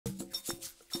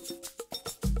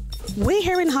We're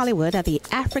here in Hollywood at the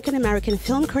African American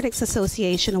Film Critics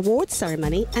Association Awards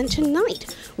Ceremony, and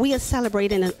tonight we are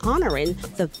celebrating and honoring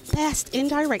the best in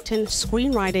directing,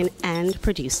 screenwriting, and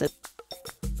producing.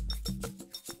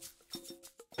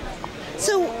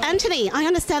 So, Anthony, I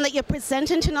understand that you're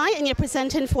presenting tonight, and you're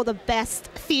presenting for the best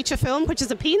feature film, which is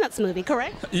a Peanuts movie,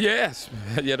 correct? Yes,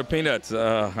 yeah, the Peanuts,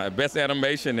 best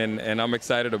animation, and I'm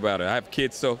excited about it. I have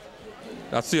kids, so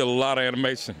I see a lot of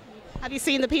animation. Have you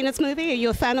seen the Peanuts movie? Are you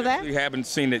a fan of that? We haven't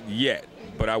seen it yet,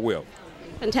 but I will.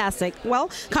 Fantastic. Well,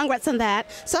 congrats on that.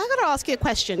 So I got to ask you a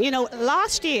question. You know,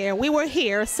 last year we were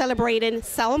here celebrating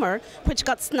Selma, which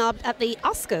got snubbed at the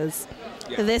Oscars.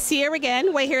 Yeah. This year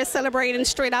again, we're here celebrating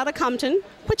Straight Outta Compton,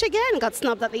 which again got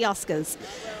snubbed at the Oscars.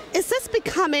 Is this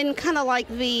becoming kind of like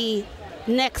the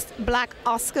next Black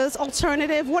Oscars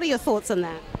alternative? What are your thoughts on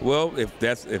that? Well, if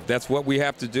that's what we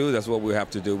have to do, that's what we have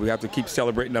to do. We have to keep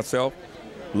celebrating ourselves,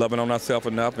 loving on ourselves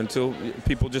enough until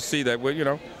people just see that we're, you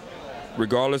know,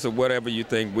 regardless of whatever you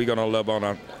think, we're gonna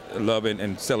love it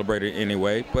and celebrate it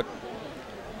anyway. But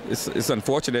it's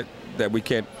unfortunate that we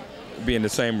can't be in the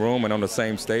same room and on the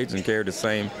same stage and carry the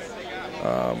same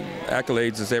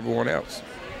accolades as everyone else.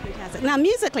 Fantastic. Now,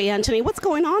 musically, Anthony, what's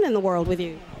going on in the world with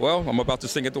you? Well, I'm about to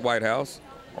sing at the White House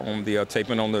on the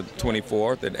taping on the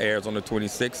 24th. It airs on the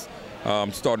 26th.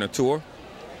 Starting a tour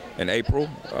in April.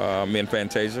 Me and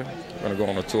Fantasia are going to go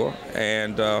on a tour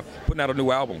and putting out a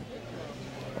new album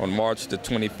on March the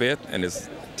 25th, and it's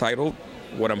titled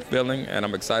What I'm Feeling, and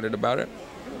I'm excited about it.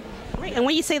 Great. And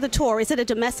when you say the tour, is it a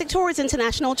domestic tour? Is it an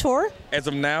international tour? As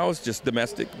of now, it's just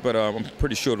domestic, but I'm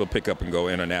pretty sure it'll pick up and go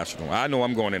international. I know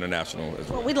I'm going international as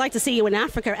well. Well, we'd like to see you in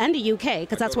Africa and the UK,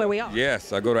 because that's where we are.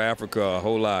 Yes, I go to Africa a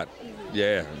whole lot.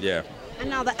 Yeah, yeah. And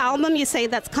now the album, you say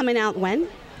that's coming out when?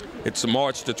 It's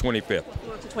March the 25th.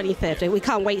 March the 25th. We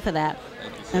can't wait for that.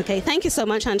 Okay, thank you so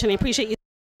much, Anthony. Appreciate you.